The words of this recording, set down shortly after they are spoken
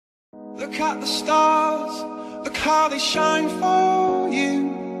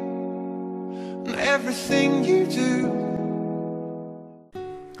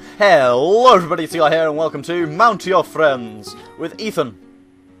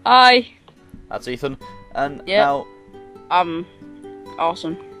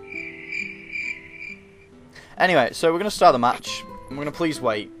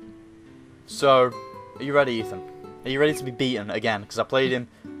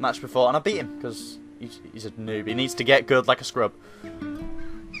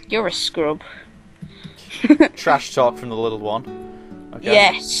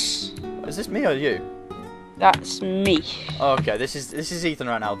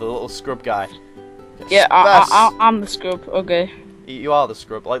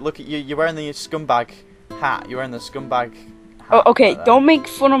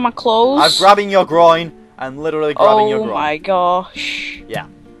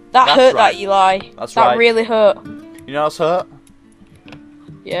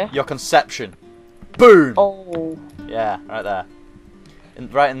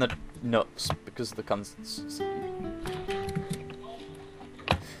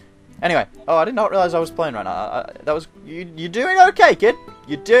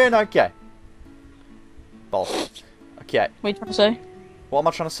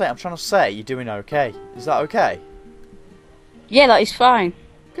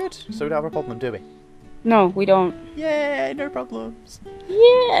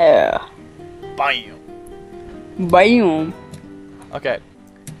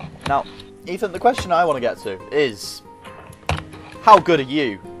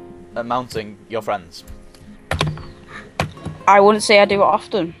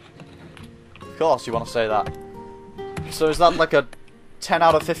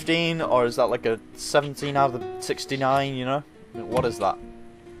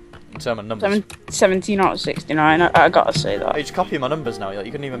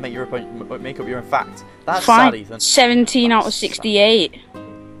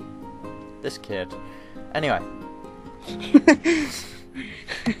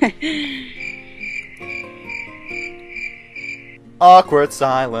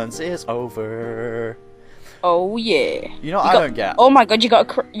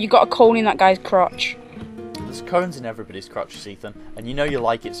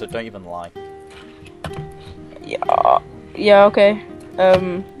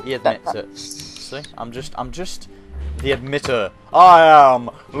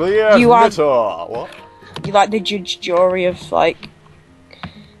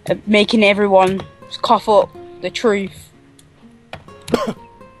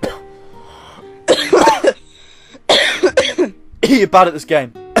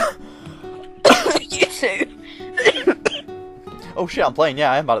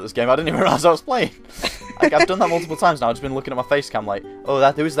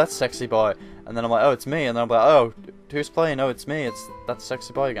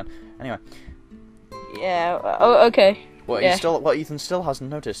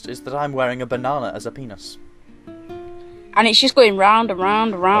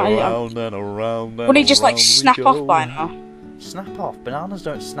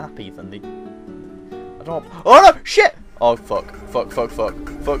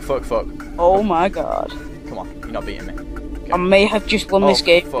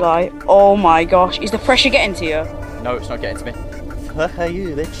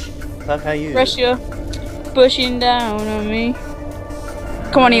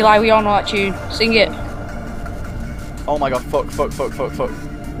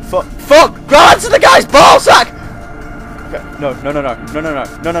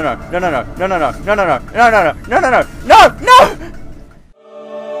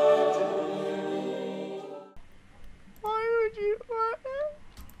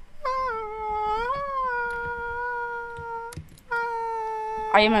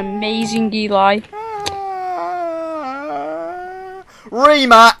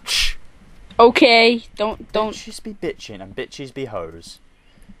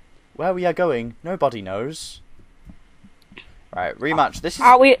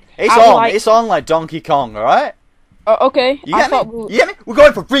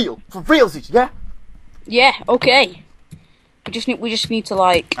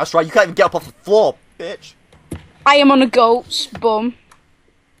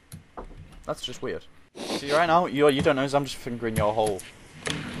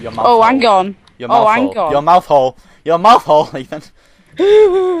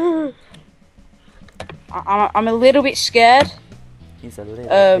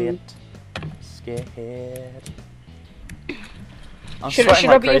I'm Should sweating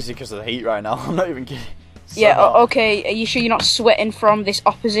I like be- crazy because of the heat right now. I'm not even kidding. It's so Yeah, hot. okay. Are you sure you're not sweating from this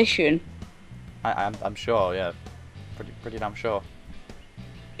opposition? I'm sure, yeah. Pretty damn sure.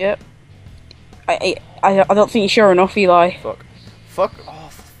 Yep. I don't think you're sure enough, Eli. Fuck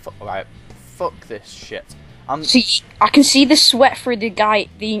off. Right. Fuck this shit. See, I can see the sweat through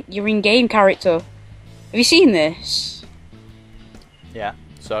your in-game character. Have you seen this? Yeah,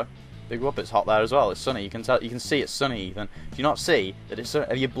 so big whoop, it's hot there as well. It's sunny. You can see it's sunny even. Do you not see that it's sunny?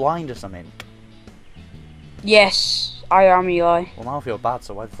 Are you blind or something? Yes, I am, Eli. Well, now I feel bad,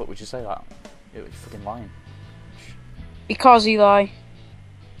 so why the fuck would you say that? You're fucking lying. Because, Eli.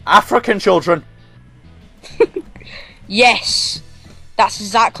 African children! Yes! That's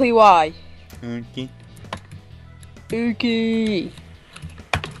exactly why. Okay. Okay.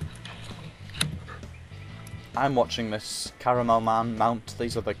 I'm watching this caramel man mount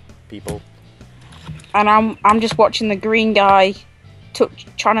these other people. And I'm just watching the green guy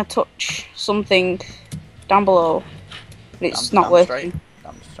trying to touch something down below. It's not working.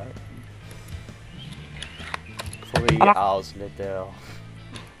 Damn straight. 3 And hours later.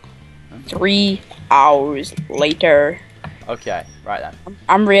 3 hours later. Okay, right then.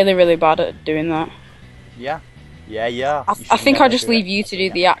 I'm really, really bad at doing that. Yeah. I think I'll just leave you to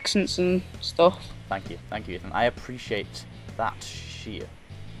do the accents and stuff. Thank you, Ethan. I appreciate that sheer.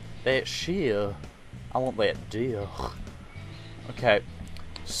 That sheer. I want that deal. Okay,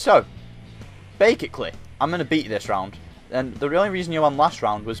 so basically, I'm gonna beat this round, and the only reason you won last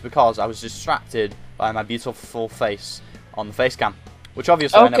round was because I was distracted by my beautiful face on the face cam, which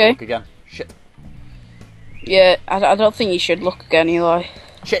obviously I never look again. Shit. Yeah, I don't think you should look again, Eli.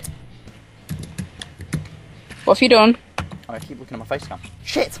 Shit. What have you done? I keep looking at my face cam.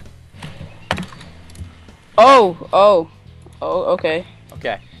 Shit. Oh, okay.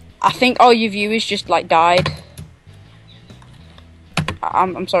 Okay. I think all your viewers just like died.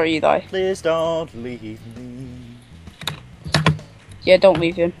 I'm sorry, Eli. Please don't leave me. Yeah, don't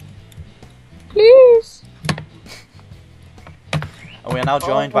leave him. Please. And we are now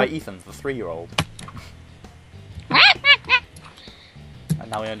joined by Ethan, the 3-year-old. And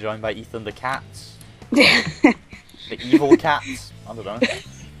now we are joined by Ethan, the cat. The evil cat. I don't know.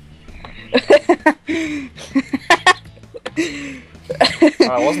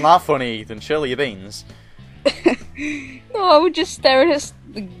 Alright, wasn't that funny, Ethan? Surely your beans. No, I would just stare at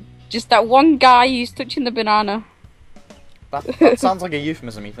just that one guy who's touching the banana. That sounds like a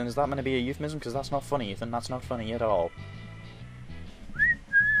euphemism, Ethan. Is that meant to be a euphemism? Because that's not funny, Ethan. That's not funny at all.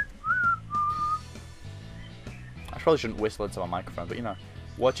 I probably shouldn't whistle into my microphone, but you know.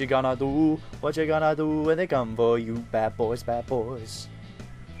 What you gonna do? What you gonna do when they come for you? Bad boys, bad boys.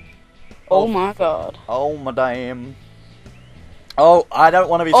 Oh my god. Oh my damn. Oh, I don't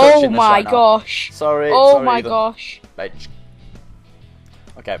want to be touching this right now. Oh my gosh. Sorry. Oh sorry, my Ethan. gosh. Bitch.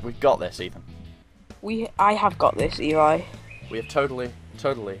 Okay, we've got this, Ethan. I have got this, Eli. We have totally,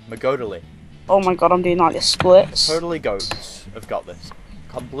 magodally, Oh my god, I'm doing like the splits. totally goats have got this.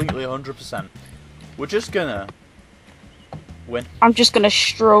 Completely 100%. We're just gonna win. I'm just gonna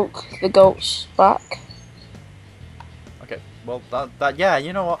stroke the goat's back. Okay, well, yeah,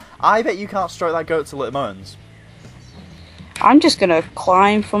 you know what? I bet you can't stroke that goat till it moans. I'm just gonna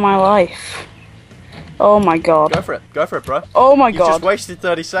climb for my life. Oh my god. Go for it, bro. Oh my You god. just wasted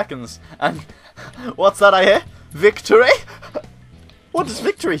 30 seconds, and what's that I hear? Victory? What does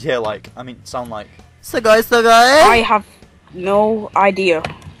victory here like? I mean, sound like? I have no idea.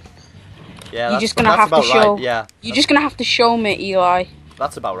 Yeah, You're just gonna have to about show. right. Yeah, You're just gonna have to show me, Eli.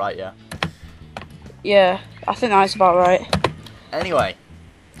 that's about right. Yeah. Yeah, I think that's about right. Anyway,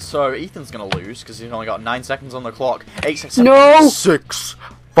 so Ethan's gonna lose because he's only got 9 seconds on the clock. 8 seconds. No! 6,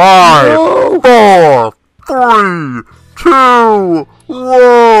 5, No! 4, 3, 2,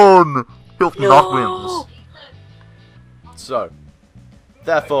 1. Filthy Knock wins. So,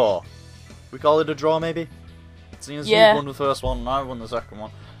 therefore, we call it a draw, maybe. Seeing as Yeah. you won the first one, and I won the second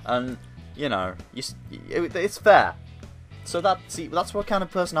one, and you know, it's fair. So that's what kind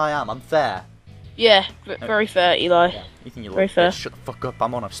of person I am. I'm fair. Yeah, very fair, Eli. Yeah. You think you Very look? fair. Shut the fuck up.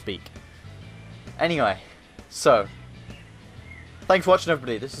 I'm on to speak. Anyway, so thanks for watching,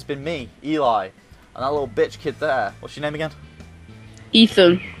 everybody. This has been me, Eli, and that little bitch kid there. What's your name again?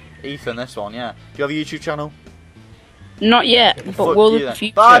 Ethan. Ethan. This one, yeah. Do you have a YouTube channel? Not yet, but Fuck will you in the then.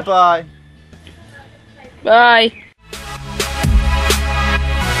 future. Bye bye. Bye.